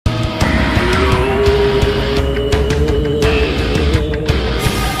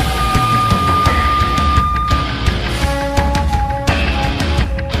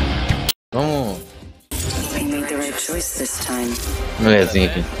Belezinha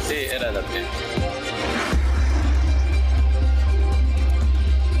aqui. Sí, era la primera.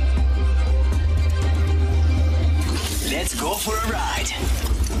 Let's go for a ride.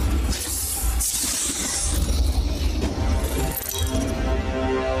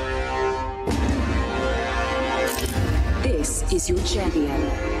 This is your champion.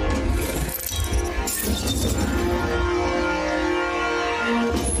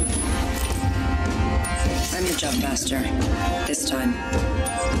 I'm your jump master. This time.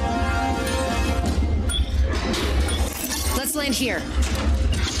 Let's land here.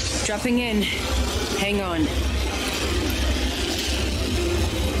 Dropping in. Hang on.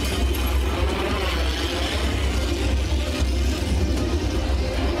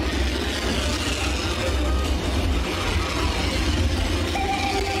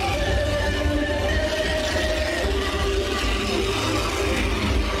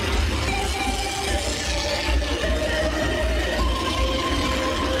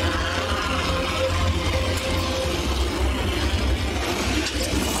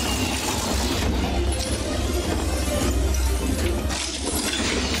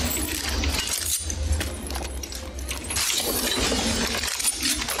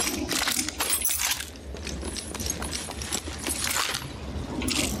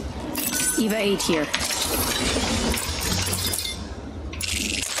 Eva 8 here.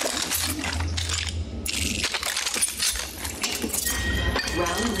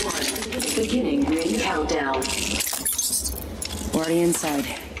 Round 1. Beginning ring countdown. Already inside.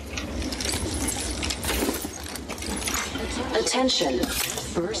 Attention.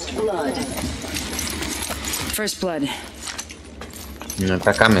 First blood. First blood. Não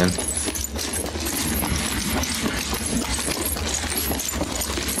tá cá mesmo.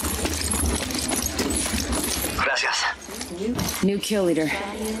 Gracias. New kill leader.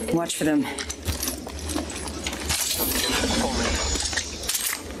 Watch for them.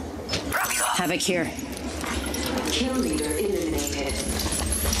 Havoc here. Kill leader eliminated.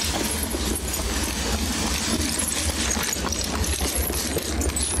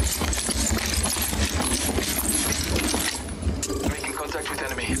 Making contact with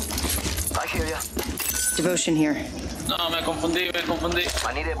enemy. I hear ya. Devotion here. No, me confundí.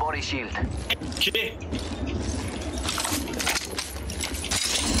 I need a body shield. ¿Qué?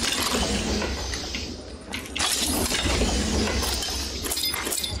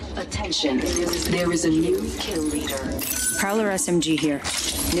 Attention. There is a new kill leader. Prowler SMG here.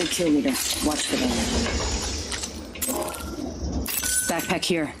 New kill leader. Watch for them. Backpack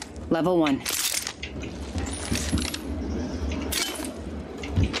here. Level 1.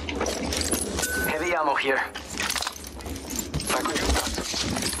 Heavy ammo here.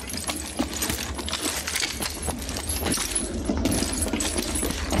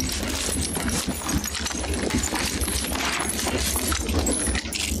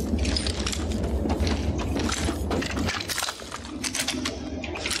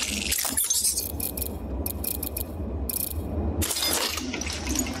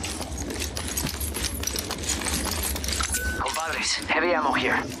 Compadres, heavy ammo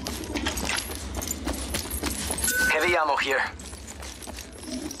here. Heavy ammo here.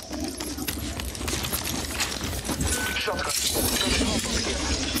 Shotgun.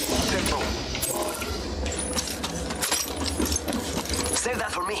 Save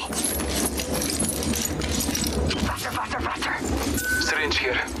that for me. Faster. Syringe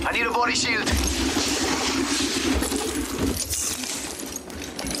here. I need a body shield.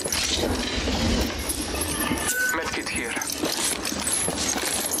 Medkit here.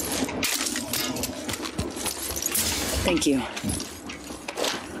 Thank you.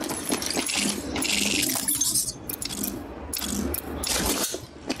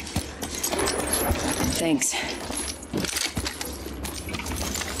 Thanks.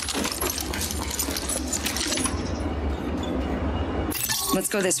 Let's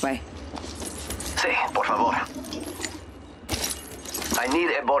go this way. Sí, por favor. I need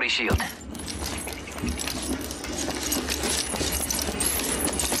a body shield.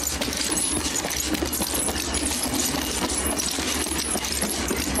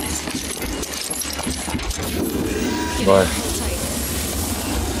 Bora.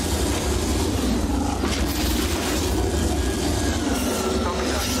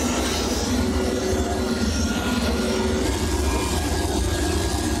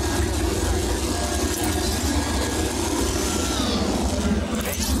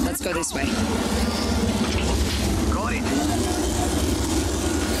 Let's go this way. Got it.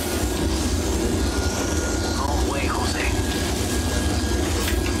 No way, Jose.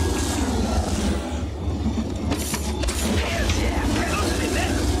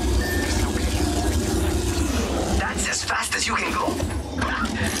 That's as fast as you can go.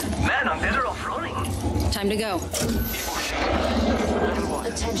 Time to go.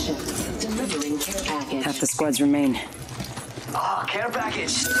 Attention. Delivering care package. Half the squads remain. Ah, care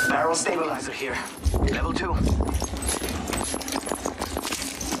package. Barrel stabilizer here. Level 2.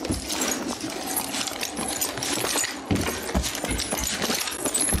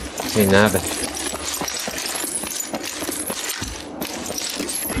 Sem nada.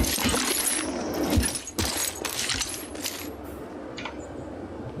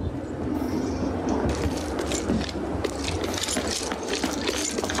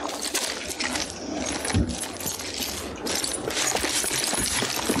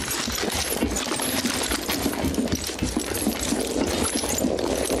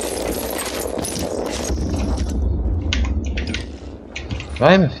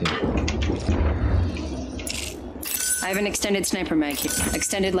 Vai, meu filho. I have an extended sniper mag here.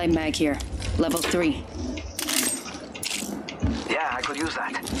 Extended light mag here. Level 3. Yeah, I could use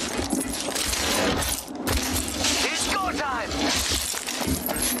that. It's go time!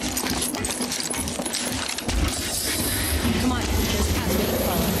 Come on, there's a pathway to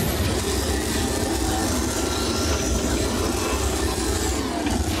follow.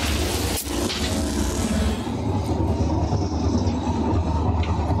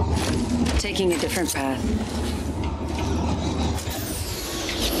 Taking a different path.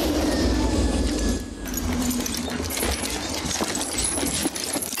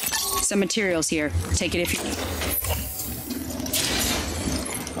 Some materials here. Take it if you...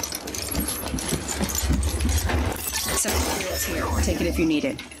 Some materials here. Take it if you need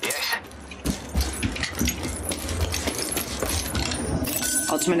it. Yes.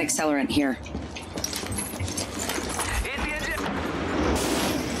 Ultimate accelerant here.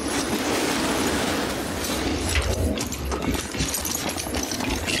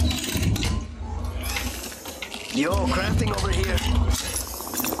 Yo, crafting over here.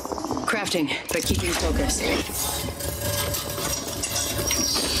 Crafting, but keeping focus.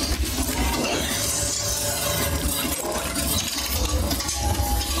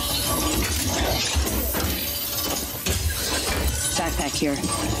 Backpack here.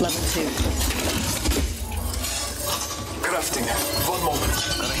 Level 2. Crafting. 1 moment.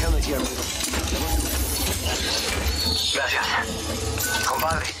 Got a helmet here. Gracias.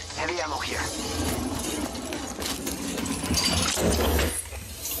 Compadre, heavy ammo here.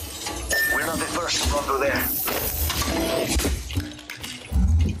 We're not the first to run through there.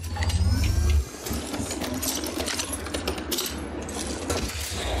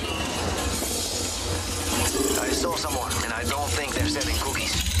 I saw someone, and I don't think they're selling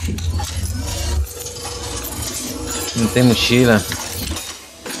cookies. Não tem mochila.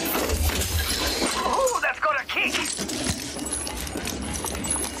 Oh, that's got a kick!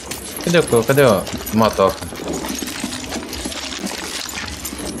 Cadê o motoca?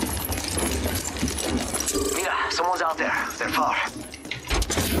 Mira, someone's out there. They're far.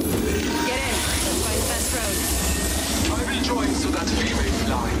 Get in. Let's find the best road. I will join so that we may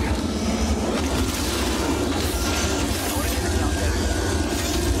fly.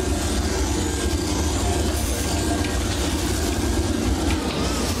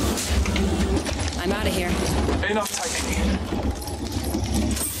 I'm out of here. Enough typing.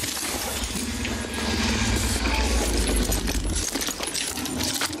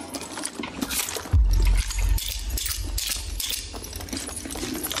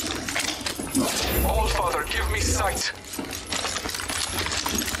 All Father, give me sight.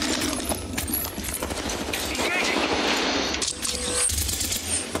 Engaging.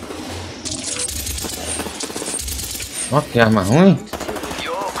 Ó, que arma ruim.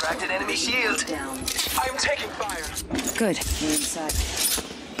 Yo, cracked an enemy shield. Down. I'm taking fire. Good. You're inside.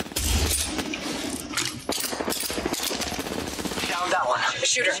 Down that one.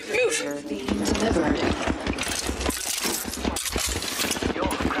 Shooter, move. Being delivered. Yo,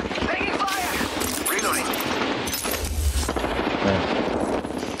 taking fire. Reloading.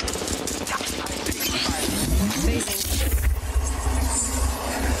 Phasing.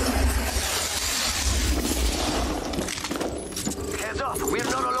 Heads up. We're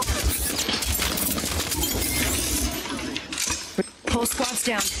not alone. Whole squad's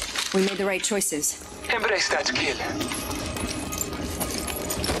down. We made the right choices. Embrace that kill.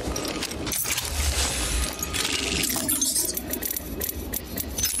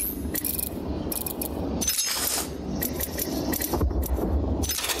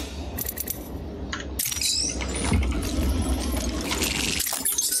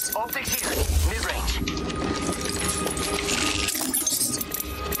 Optics here. Mid-range.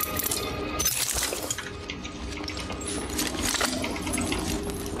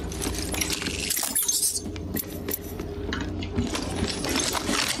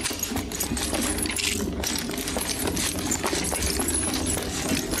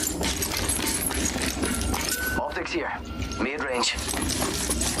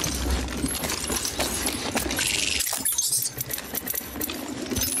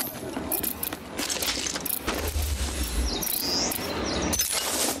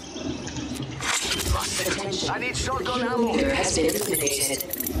 Shotgun ammo. Leader has been eliminated.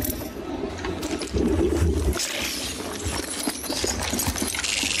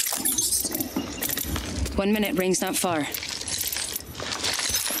 One minute, ring's not far.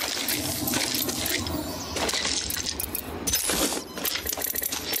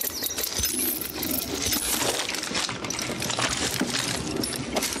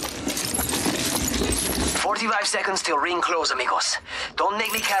 "45 seconds till ring close, amigos. Don't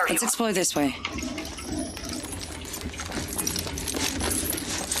make me carry Let's you." explore this way.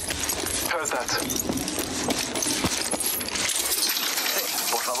 Heard that.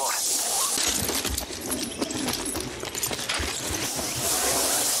 Por favor.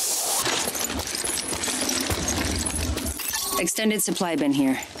 Extended supply bin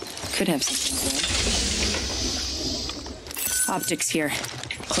here. Could have something good. Optics here.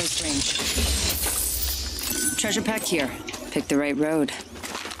 Close range. Treasure pack here. Pick the right road.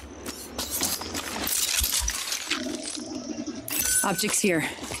 Optics here.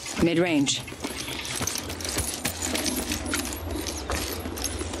 Mid-range.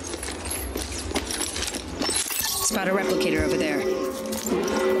 Spot a replicator over there.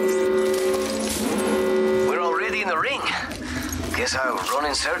 We're already in the ring. Guess I'll run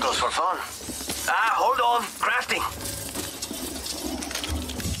in circles for fun. Hold on. Crafting.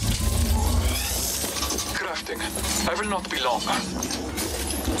 Crafting. I will not be long.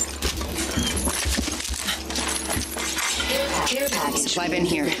 Care package. Supply bin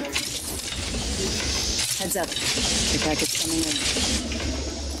here. Heads up. Your packet's coming in.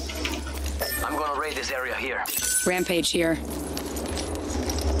 I'm gonna raid this area here. Rampage here.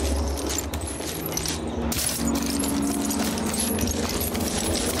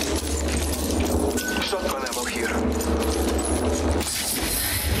 Shotgun ammo here.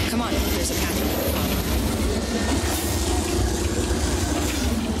 Come on, there's a packet.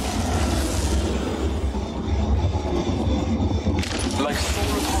 Like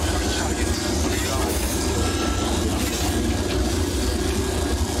sword conquering chariots.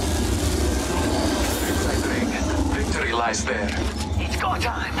 Midnight ring. Victory lies there. It's go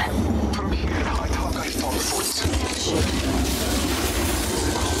time. From here, I thought I found foot.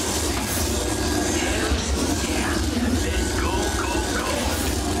 Go, go, go.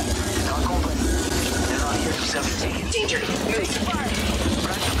 Not open. They're not here to sell tickets. Danger. Move.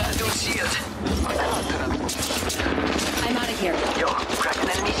 Branch the battlefield shield. I'm out of here. Yo, crack an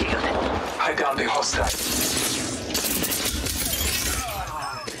enemy shield. I downed a hostile.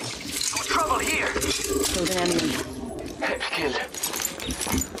 Trouble here. Killed an enemy. Heavy kill.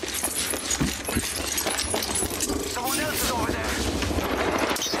 Someone else is over there.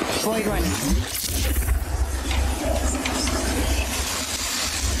 Void running.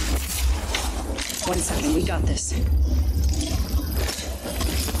 One second, we got this.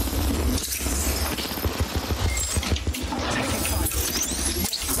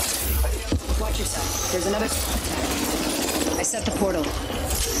 Watch yourself. There's another attack. I set the portal.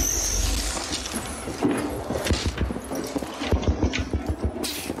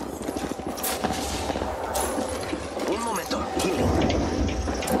 Un momento. Healing.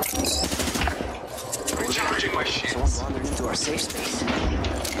 Recharging my shields. Someone wandered into our safe space.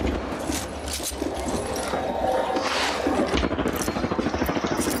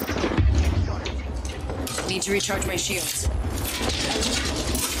 Need to recharge my shields.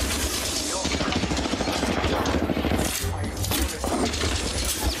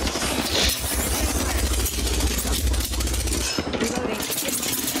 Reloading.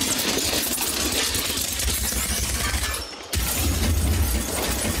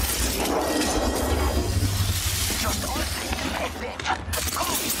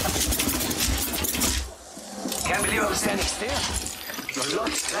 Can't believe I'm standing still. Your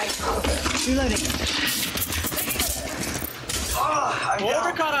luck is right. Reloading.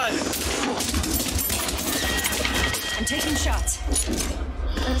 Over, caralho! I'm taking shots.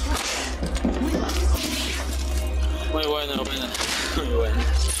 Muy bueno, bueno. Muy bueno.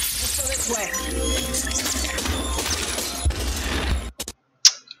 Let's go this way.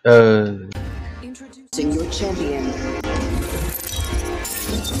 Introducing your champion.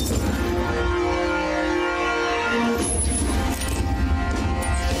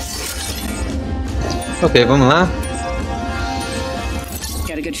 Ok, vamos lá.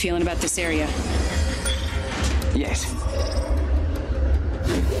 Got a good feeling about this area. Yes.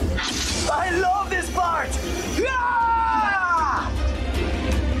 I love this part! Yeah!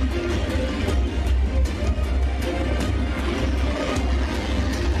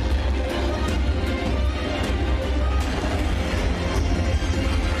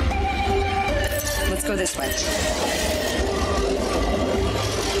 Let's go this way.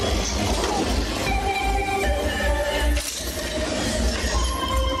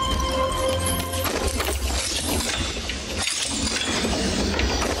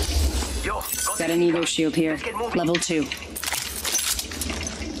 ammo. Got an Evo shield here. Level 2.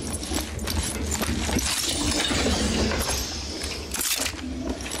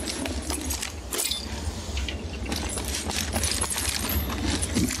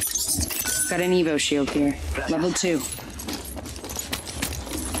 Got an Evo shield here. Level 2. You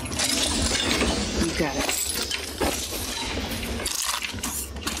got it.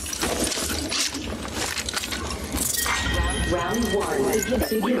 Round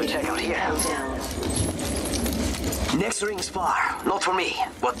 1. We will check out here. Countdown. Next ring spar. Not for me,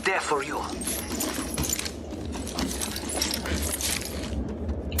 but there for you.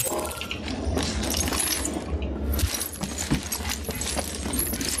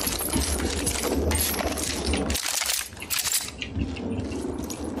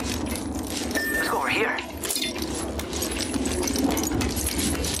 Let's go over here.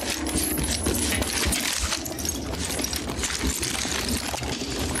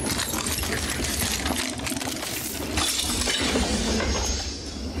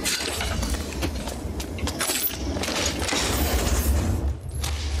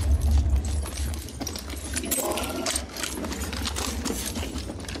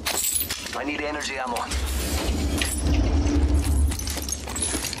 I need energy ammo.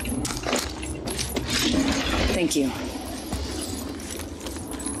 Thank you.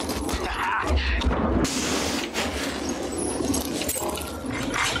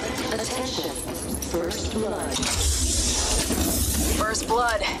 Attention. First blood. First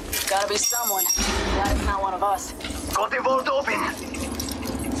blood. Gotta be someone. That is not one of us. Got the vault open.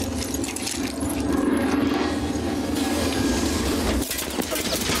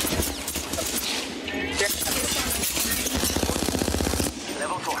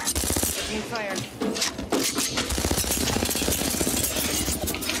 Level 4. Taking fire.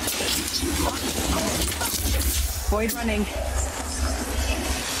 Void running.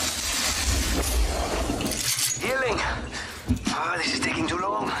 Healing. Ah, this is taking too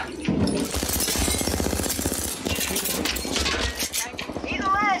long. Need a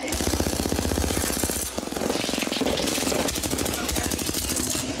lead.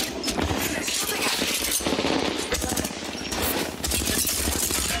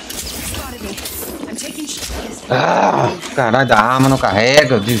 Spotted me. I'm taking shots. Ah, caralho, da arma não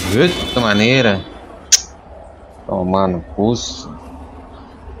carrega de jeito maneira. Tomando pulso.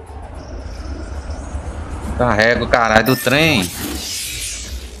 Carrega o caralho do trem.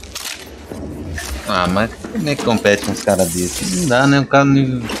 Ah, mas como é que compete com uns caras desses? Não dá, né? Um cara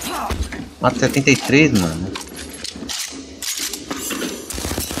nível. Mata 73, mano.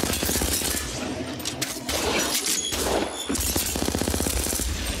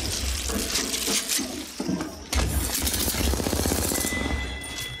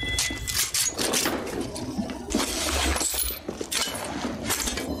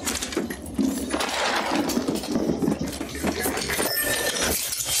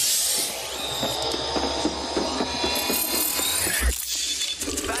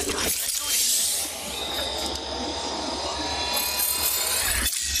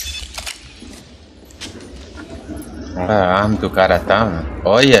 Olha a arma que o cara tá, mano.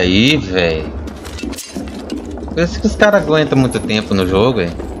 Olha aí, velho. Parece que os caras aguentam muito tempo no jogo,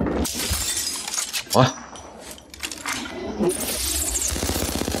 velho. Ó.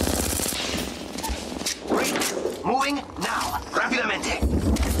 Moving now. Rápidamente.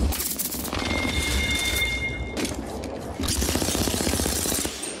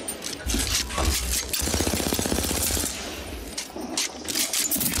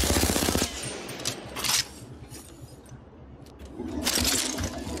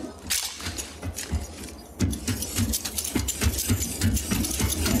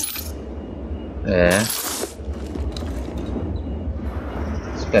 É.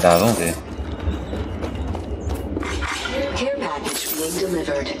 Esperar, vamos ver. Care package being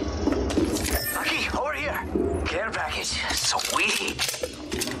delivered. Mackey, over here. Care package. Sweet.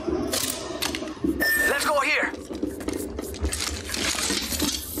 Let's go here.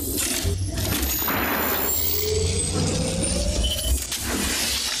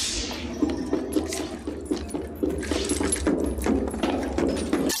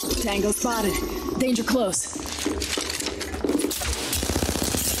 Tango spotted. Danger close.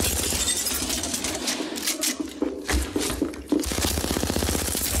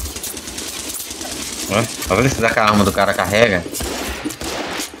 A velocidade que a arma do cara carrega.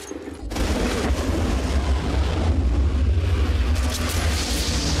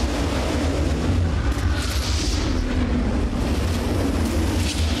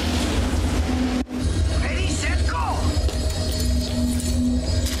 Ready, set, go.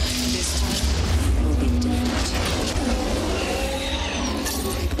 This time, we'll be dead.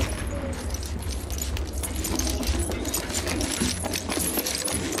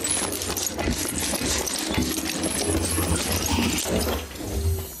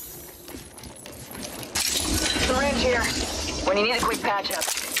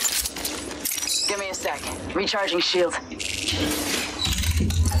 sec. Recharging shield.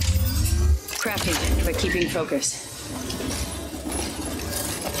 Crafting, but keeping focus.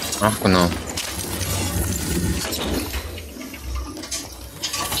 Arco não.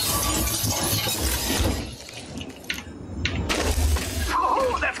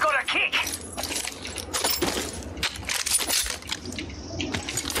 Ooh, that's got a kick.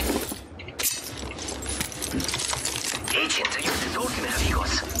 Agent, ayúdenme,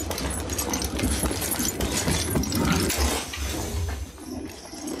 amigos.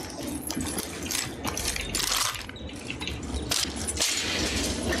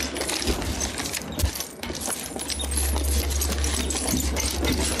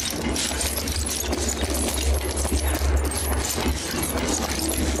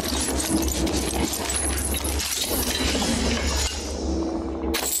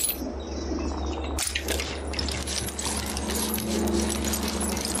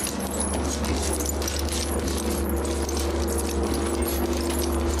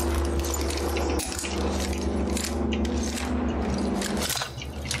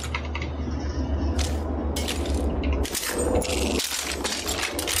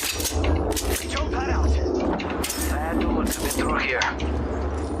 Jump that out. Bad bullets have been through here.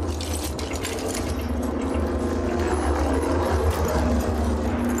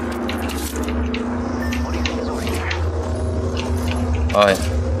 What do you think is over here? Olha.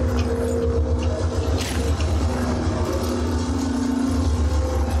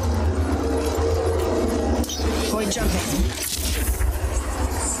 Void jumping.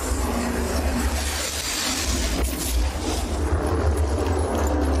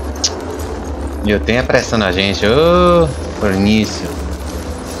 Eu tenho a pressão na gente. Ô, fornício.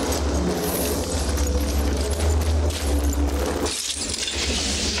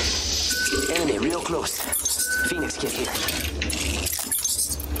 Enemy real close. Phoenix kid here.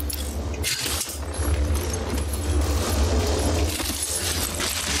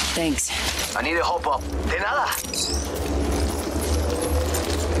 Thanks. I need to hop up. De nada.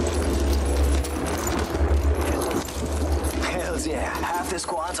 Hells yeah. Half the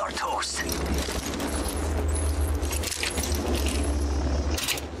squads are toast.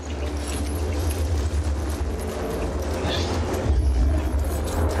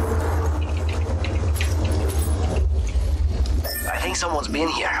 I think someone's been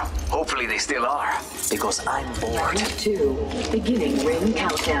here. Hopefully they still are. Because I'm bored. 2. Beginning ring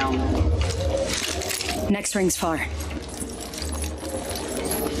countdown. Next ring's far.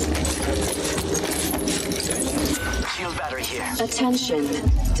 Shield battery here. Attention.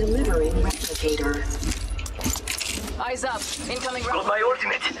 Delivering replicator. Eyes up. Incoming Got round. my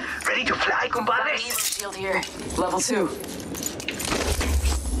ultimate. Ready to fly, Evil compadres? shield here. Level 2.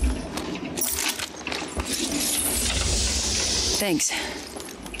 Thanks.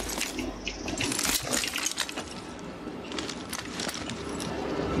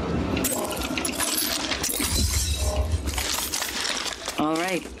 All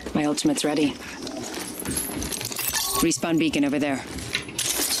right, my ultimate's ready. Respawn beacon over there.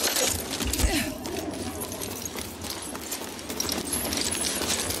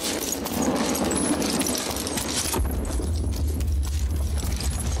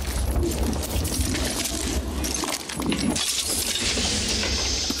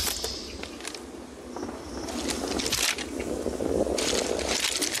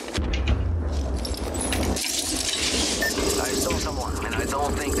 I saw someone, and I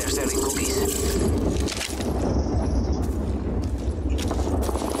don't think they're selling cookies.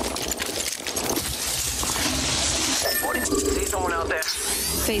 See someone out there?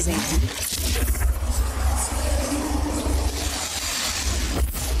 Phasing.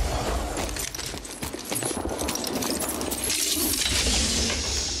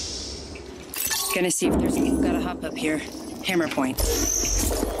 Gonna see if there's got a hop up here. Hammer point.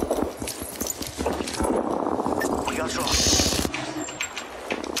 We got trouble.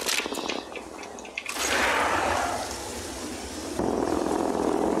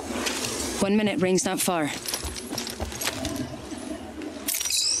 1 minute, ring's not far.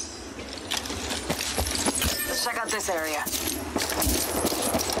 Let's check out this area.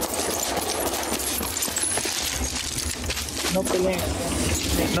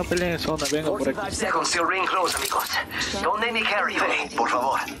 No peleen zona, venga por aquí. 45 seconds till ring close, amigos. Don't let me carry you, por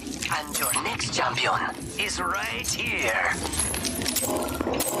favor. And your next champion is right here.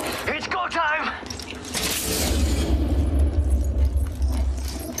 It's go time!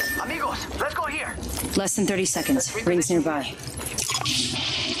 Amigos, let's go here. Less than 30 seconds. Ring's nearby.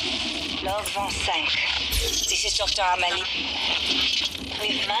 Log 25. This is Dr. Amelie.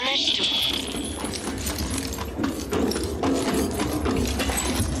 We've managed to...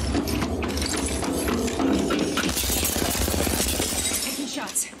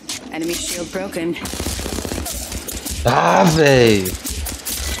 Enemy shield broken. Ah, velho.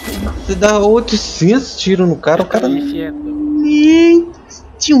 Você dá 800 tiros no cara, o cara... Nem...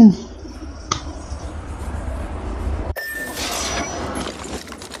 Tchum.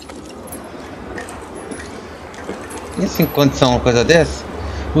 Isso em condição uma coisa dessa?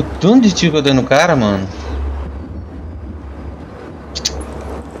 O tanto de tiro que eu dei no cara, mano.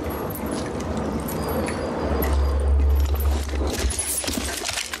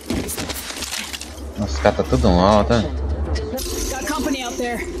 Nossa, o cara tá tudo mal, tá? Got company out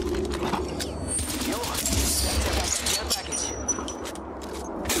there.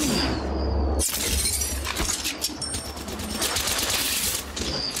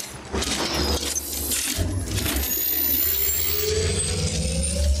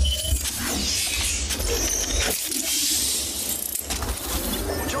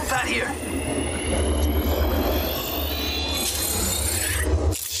 Jump out here.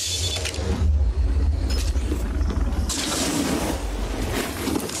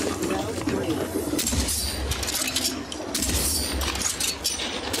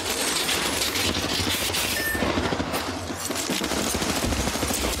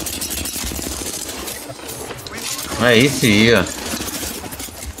 Aí sim, ó.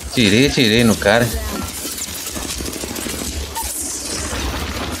 Tirei no cara.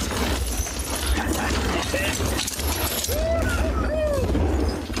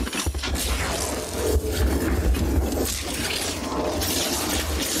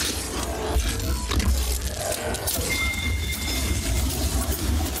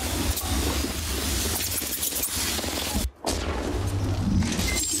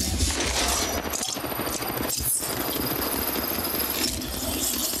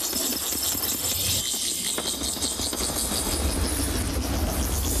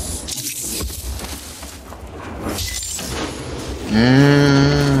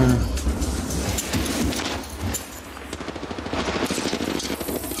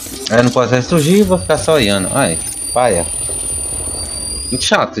 Eu não posso ressurgir e vou ficar só olhando. Ai, paia. Muito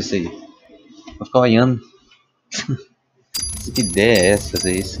chato isso aí. Vou ficar olhando. Que ideia é essa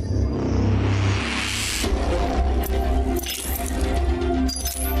fazer isso?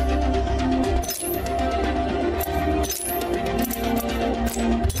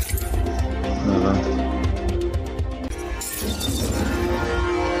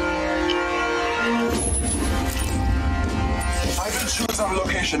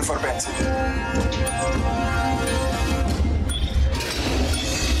 For bet.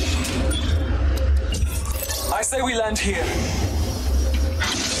 I say we land here.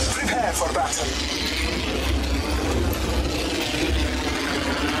 Prepare for battle.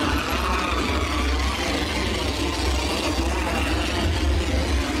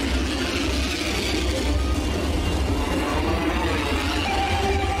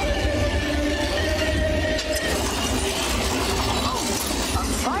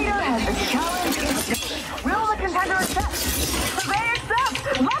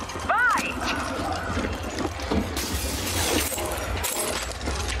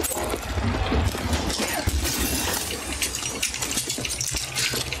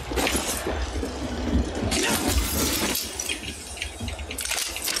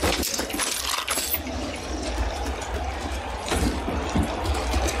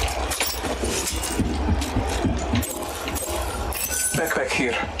 Backpack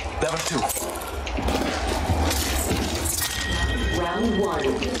here. Level 2. Round 1.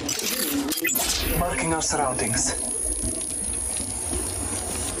 Marking our surroundings.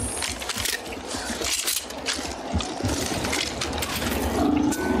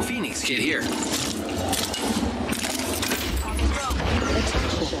 Phoenix kid here.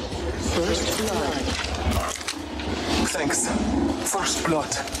 First blood. Thanks. First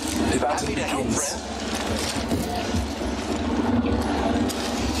blood. The battle begins.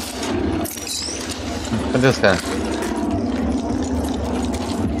 Cadê os caras?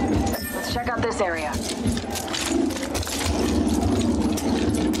 Let's check out this area.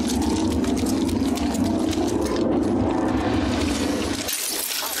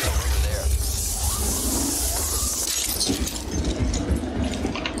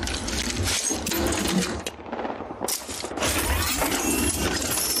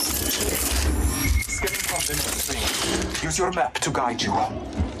 Scanning from the next ring. Use your map to guide you.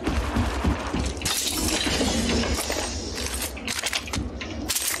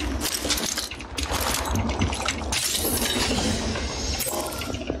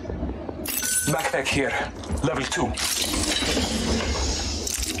 Backpack here. Level 2.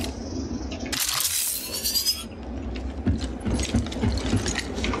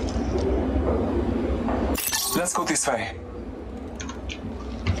 Let's go this way.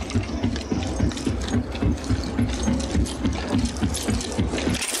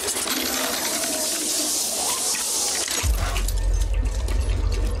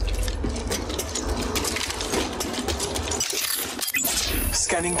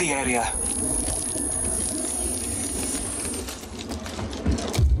 Scanning the area.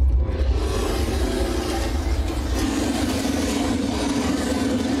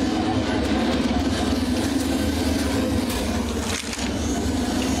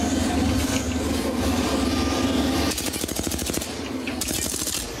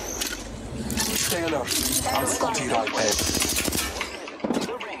 Stay alert. I'll spot you right there.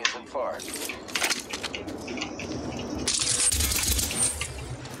 The ring isn't far.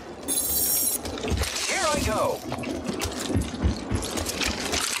 Here I go.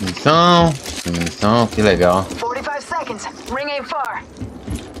 Munição, que legal. 45 seconds. Ring ain't far.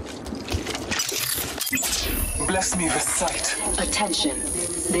 Bless me with sight. Attention.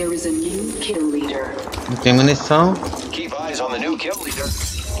 There is a new kill leader. Não tem munição. Keep eyes on the new kill leader.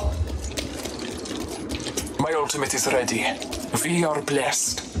 My ultimate is ready. We are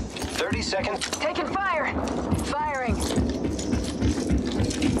blessed. 30 seconds. Taking fire. Firing.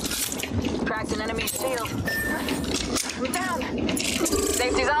 Cracked an enemy's shield. I'm down.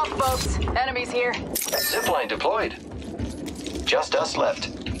 Safety's off, folks. Enemies here. Zipline deployed. Just us left.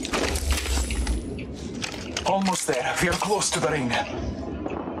 Almost there. We are close to the ring.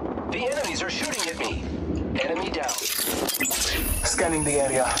 The enemies are shooting at me. Enemy down. Scanning the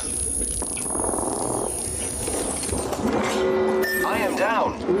area. I am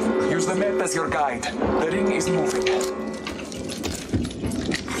down. Use the map as your guide. The ring is moving.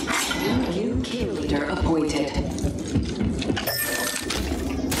 New kill leader appointed.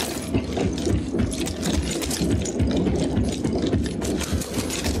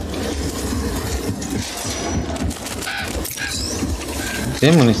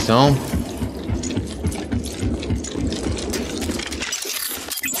 Tem munição.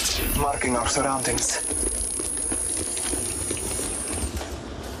 Marking our surroundings.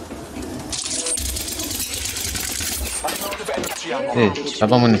 I'm out of energy ammo. Ei,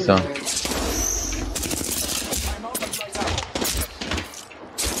 acabou a munição.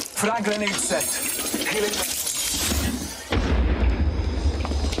 Frag grenade set. Healing.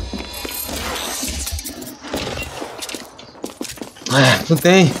 Ah, não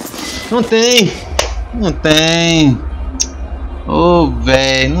tem. Não tem. Não tem. Ô,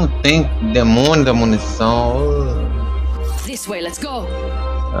 velho, não tem demônio da munição. This way, let's go.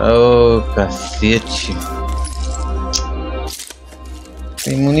 Ô, cacete.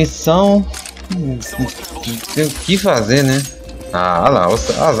 Tem munição. Não tem o que fazer, né? Ah, olha lá, olha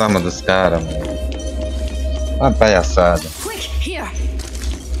as armas dos caras, mano. Olha a palhaçada. Quick, here.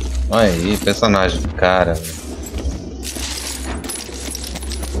 Olha aí, personagem do cara, velho.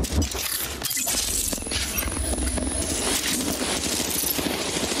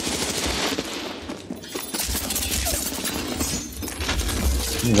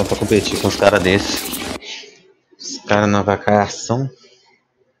 Não dá pra competir com os caras desses. Os caras na vacação.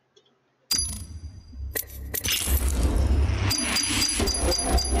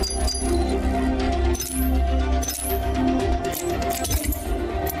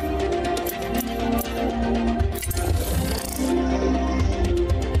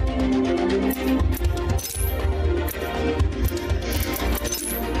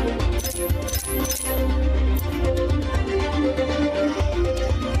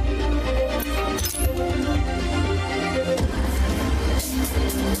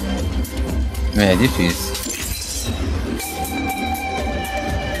 É difícil.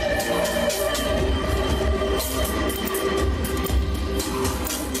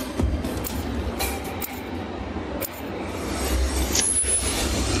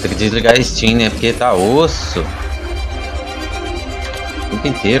 Tem que desligar a Steam, né? Porque tá osso. O tempo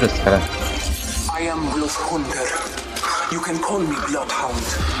inteiro, os caras. I am Bloodhunter. You can call me Bloodhound.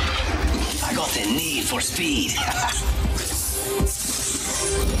 I got the need for speed.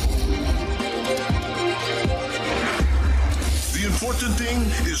 The important thing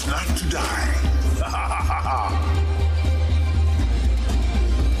is not to die.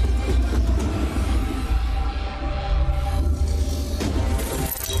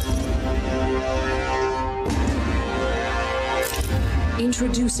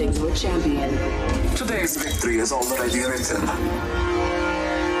 Introducing your champion. Today's victory is already written.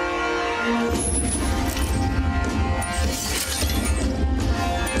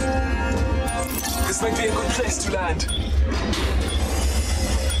 This might be a good place to land.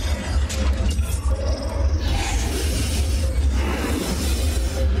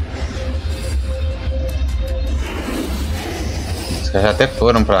 Os caras já até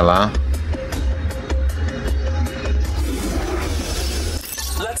foram pra lá.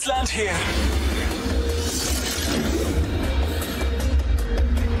 Let's land here.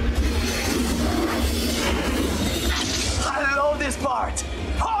 I love this part.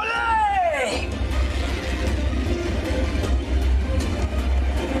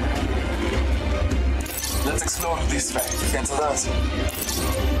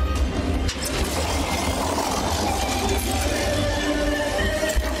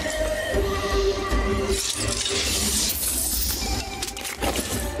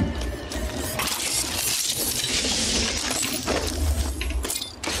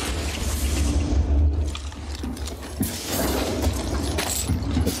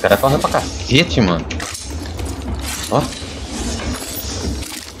 Esse cara corre pra cacete, mano. Ó.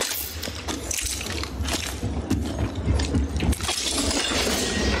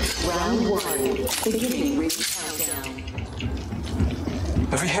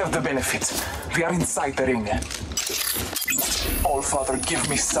 We have the benefit. We are inside the ring. All Father, give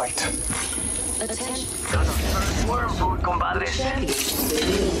me sight. Worm food, compadres.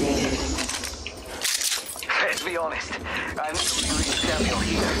 Let's be honest. I'm not really champion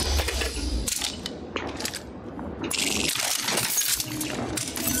here.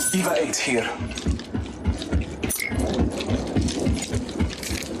 Eva 8 here.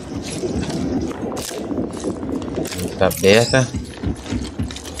 Tá aberta.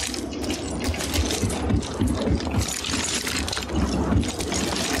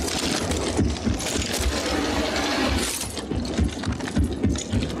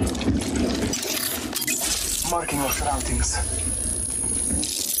 Marking our surroundings.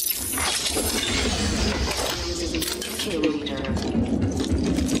 Kill leader.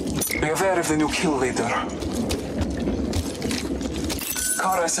 Be aware of the new kill leader.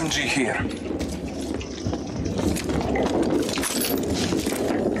 Car SMG here.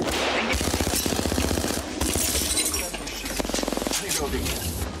 Reloading.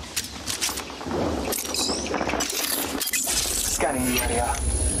 Scanning the area.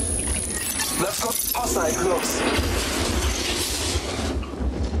 Let's go hostile close.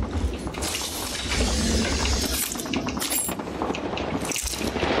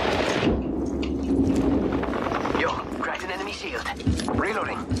 Yo, cracked an enemy shield.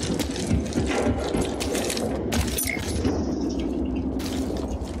 Reloading.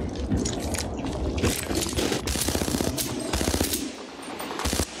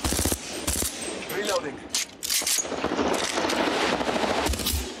 Reloading.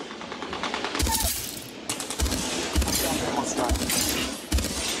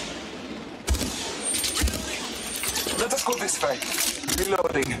 Let us go this way.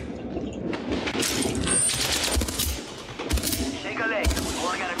 Reloading. Take a leg.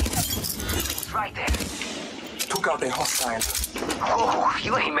 We're gonna meet. It's right there. Took out a hostile. Oh,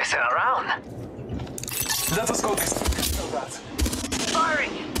 you ain't messing around. Let us go this way.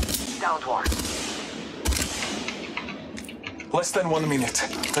 Firing! Downed one. Less than 1 minute.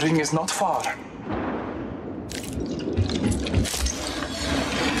 The ring is not far.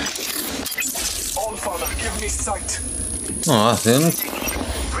 All Father, give me sight. Nossa, eu não.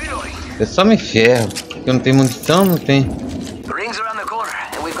 Reloading. Eu só me ferro. Porque eu não tenho munição, não tem. The ring's around the corner,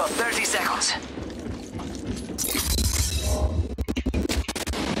 and we've got 30 seconds.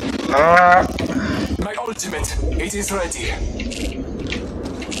 My ultimate. It is ready.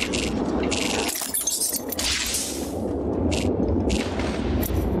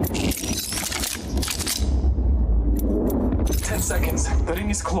 Seconds. The ring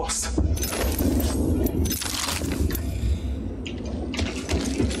is closed.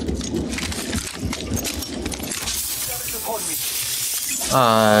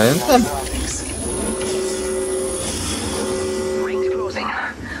 Ah, eu não. Ring's closing.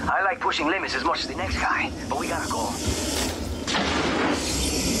 I like pushing limits as much as the next guy, but we gotta go.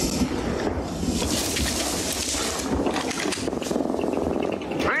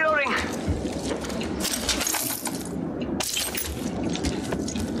 Reloading.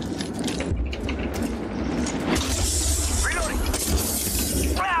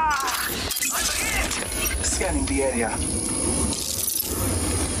 Scanning the area.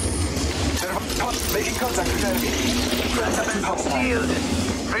 Making contact with enemy. Shield.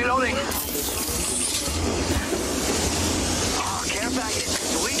 Reloading. Oh, care package.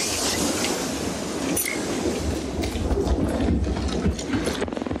 Sweet.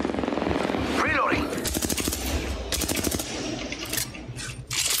 Reloading.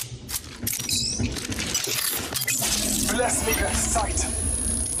 Bless me with sight.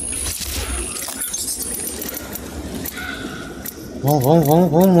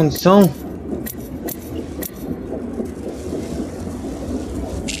 Vamos, munição.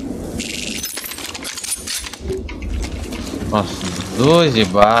 Nossa, 2 de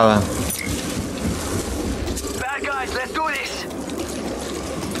bala. Bad guys, let's do this.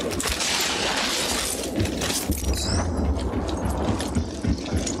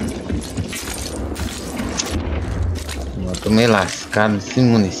 Eu tô meio lascado sem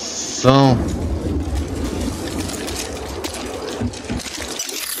munição.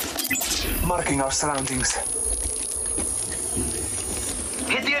 Marking our surroundings.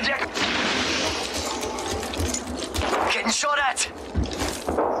 Hit the eject. Getting shot at.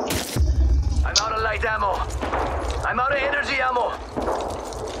 I'm out of light ammo. I'm out of energy ammo.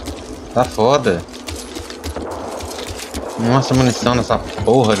 Tá foda. Nossa, munição nessa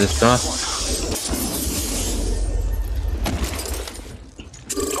porra desse troço.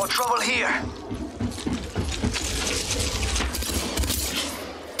 Got trouble here.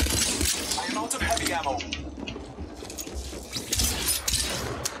 I am out of heavy ammo.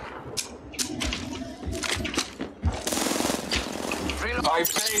 I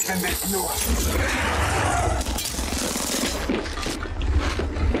bathe in this blue.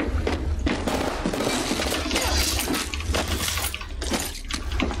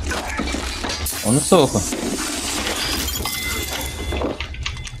 Vou no soco.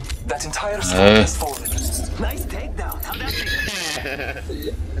 That entire squad has fallen. Nice takedown. How'd that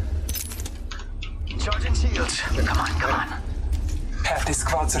feel? Charging shields. Come on, come on. Half the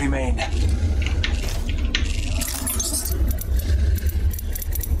squads remain.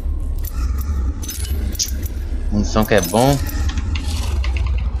 Munição que é bom.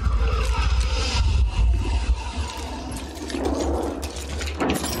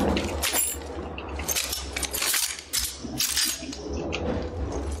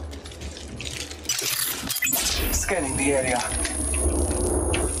 Scanning the area.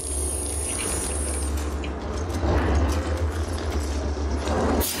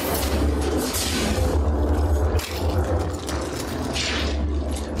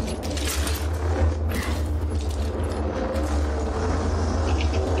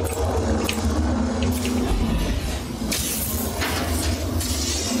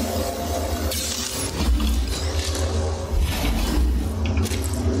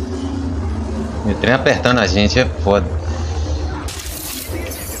 O trem apertando a gente é foda.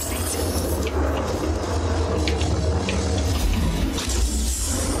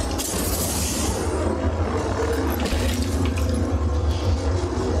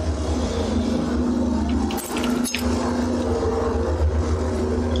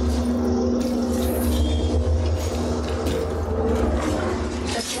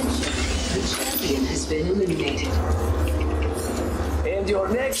 And your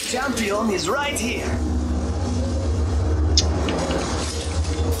next champion is right here.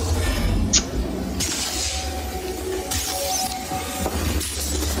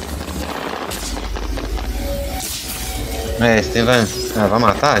 É, esse trem vai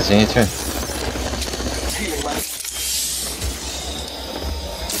matar a gente, velho.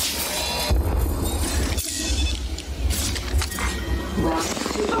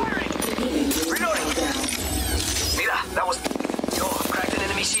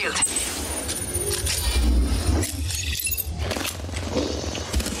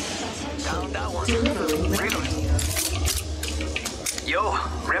 Yo,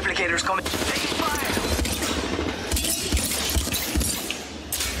 replicators coming. Taking fire.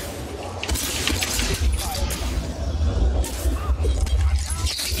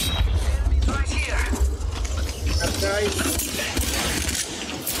 Right here.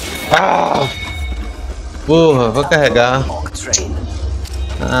 Ah! Porra, vou carregar.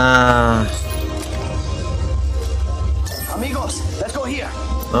 Ah. Amigos, let's go here.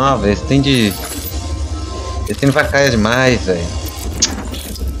 Ah, velho, esse tem de. Esse tem vai cair demais, velho.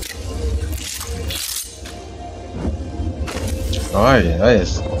 Olha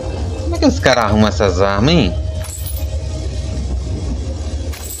isso. Como é que os caras arrumam essas armas, hein?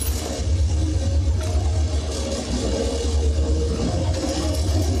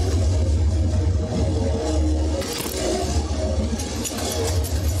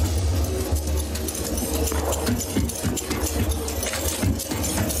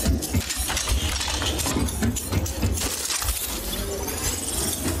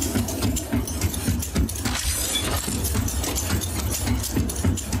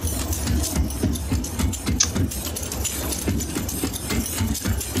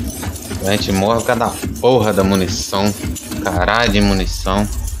 A gente morre por causa da porra da munição. Caralho de munição.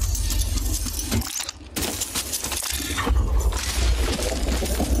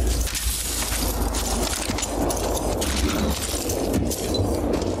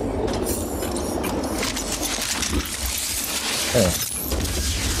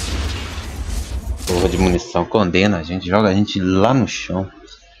 Porra de munição. Condena a gente. Joga a gente lá no chão.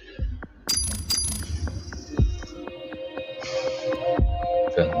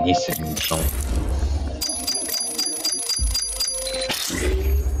 Canice de munição.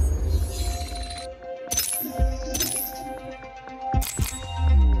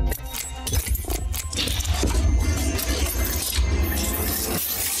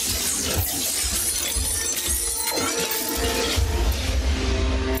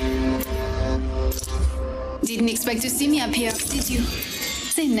 Didn't expect to see me up here, did you?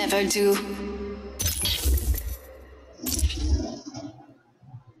 They never do.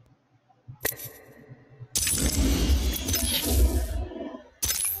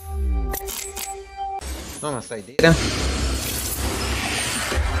 Vamos, saideira.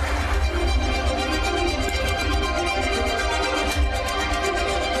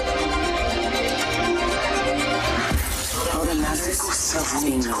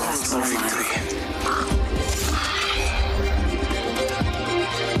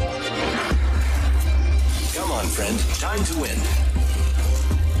 Come on, friend. Time to win.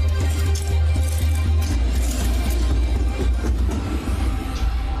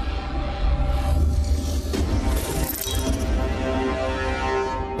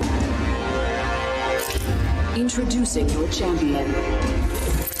 Introducing your champion.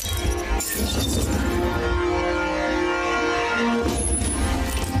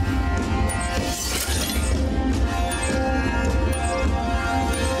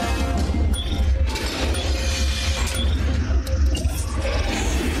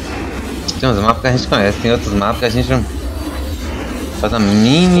 Tem uns mapas que a gente conhece, tem outros mapas que a gente não faz a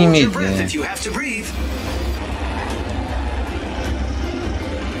mínima ideia.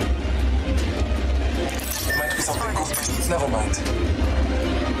 Never mind.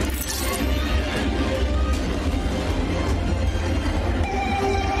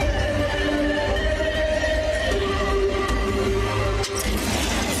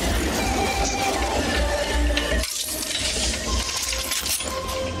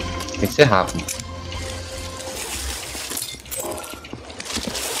 Tem que ser rápido.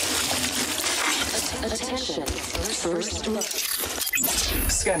 Attention. First blood.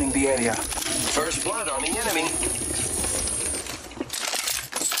 Scanning the area. First blood on the enemy.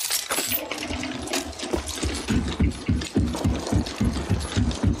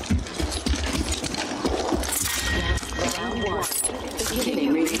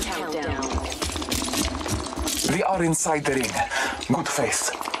 Beginning ring countdown. We are inside the ring. Good faith.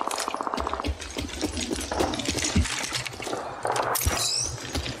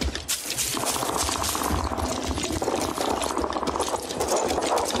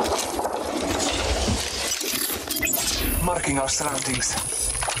 Marking our surroundings.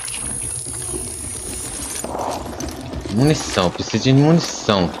 Munição, preciso de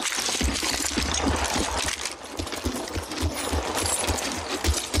munição.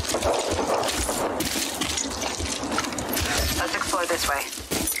 Let's explore this way.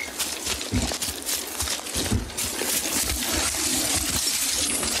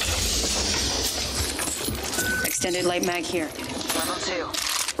 Extended light mag here. Level 2.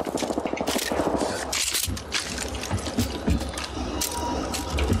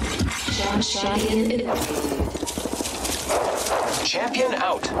 Champion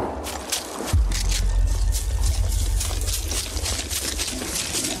out.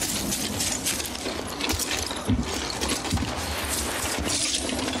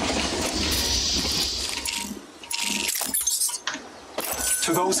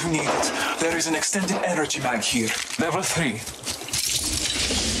 To those who need it, there is an extended energy mag here. Level 3.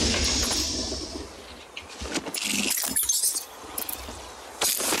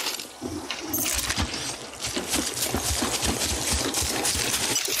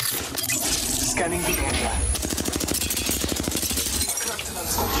 Scanning the area.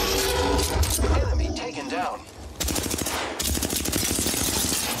 Enemy taken down.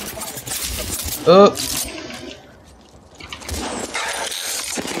 Oh.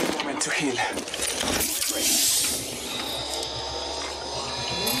 Taking a moment to heal.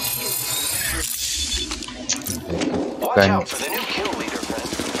 Watch out for the new kill leader, friend.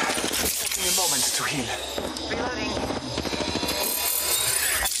 Taking a moment to heal. Reloading.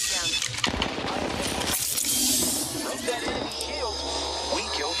 Broke that enemy shield. We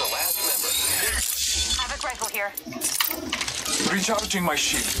killed the last member. Havoc rifle here. Recharging my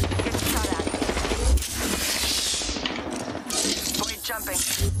shield. Get shot at. Void jumping.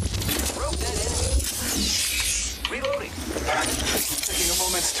 Broke that enemy. Reloading. Taking a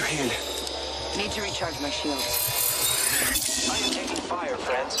moment to heal. Need to recharge my shield. I am taking fire,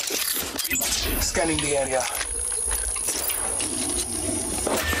 friends. Scanning the area.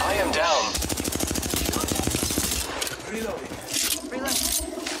 I am down. Reloading. Reload.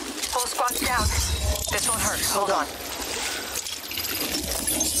 Full squad's down. This won't hurt. Hold on.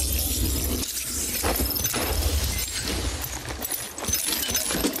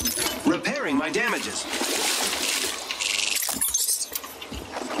 Repairing my damages.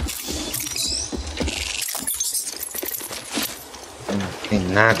 Não tem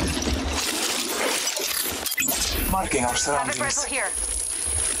nada. Marking our Havoc rifle surroundings. here.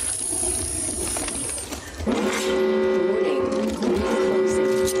 Warning.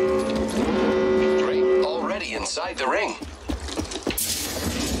 Closing. Great. Already inside the ring.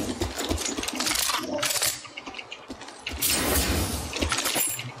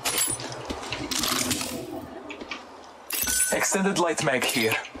 Extended light mag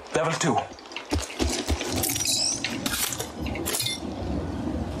here. Level 2.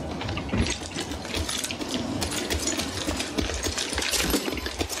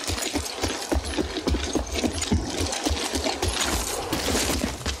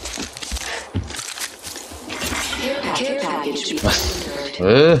 Care package.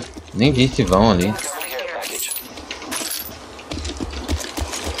 Nem vi se vão ali.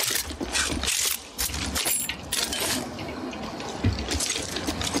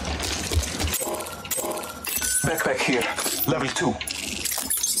 Backpack here. Level 2.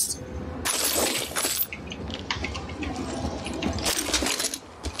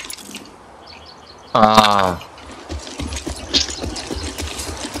 Ah.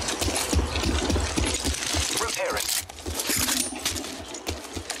 Repairing.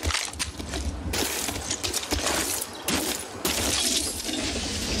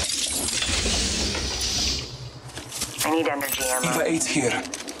 I need energy ammo. Eva 8 here.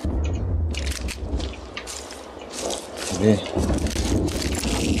 Vê.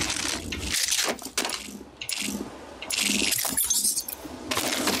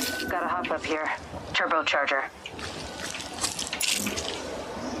 Gotta hop up here. Turbocharger.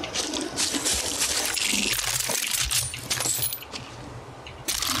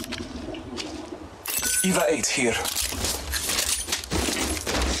 Eva 8 here.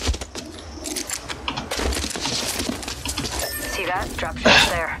 See that? Drop shot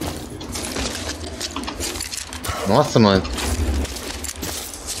there. Nossa, mano.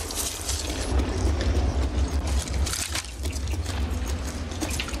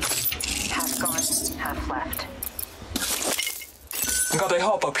 Half gone, half left. Got a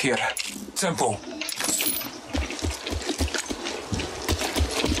hop up here. Tempo.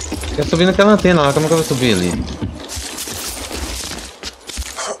 Quer subir naquela antena lá, como é que eu vou subir ali?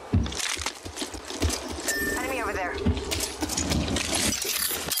 Enemy over there.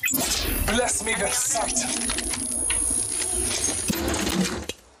 Bless me with sight.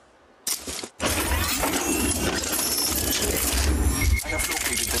 I have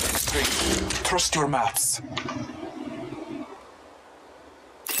located the next ring. Trust your maps.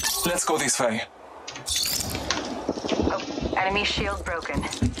 Let's go this way. Oh, enemy shield broken.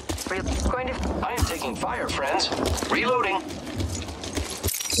 Going to. I am taking fire, friends. Reloading.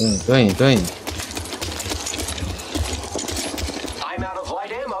 Tô indo. I'm out of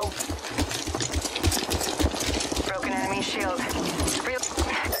light ammo. Broken enemy shield.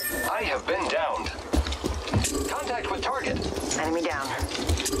 I have been downed. Contact with target. Enemy down.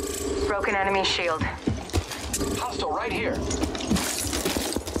 Broken enemy shield. Hostile right here.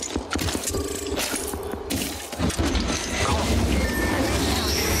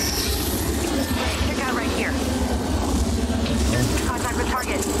 Check out right here. Contact with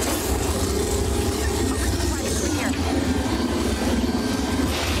target. Here.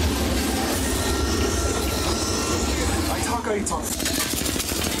 I target on.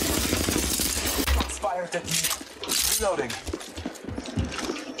 Fired at me. Reloading.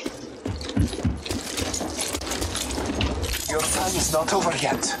 Your time is not over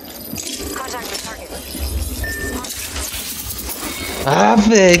yet. Contact with target. Ah,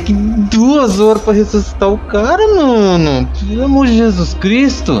 velho, que 2 horas pra ressuscitar o cara, mano. Pelo amor de Jesus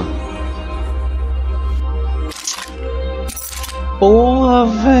Cristo. Porra,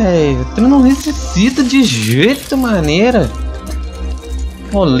 velho. Tu não ressuscita de jeito maneira.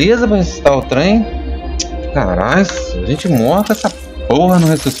 Moleza pra ressuscitar o trem. Caralho, a gente morre com essa porra, não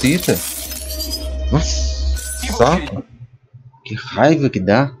ressuscita. Nossa, saco. Que raiva que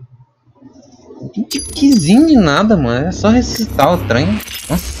dá. Não tem tiquezinho de nada, mano. É só ressuscitar o trem.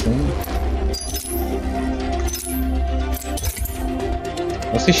 Nossa.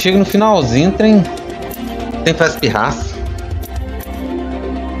 Você chega no finalzinho, o trem faz pirraça.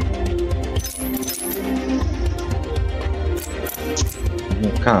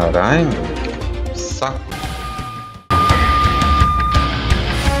 Caralho, mano. Saco.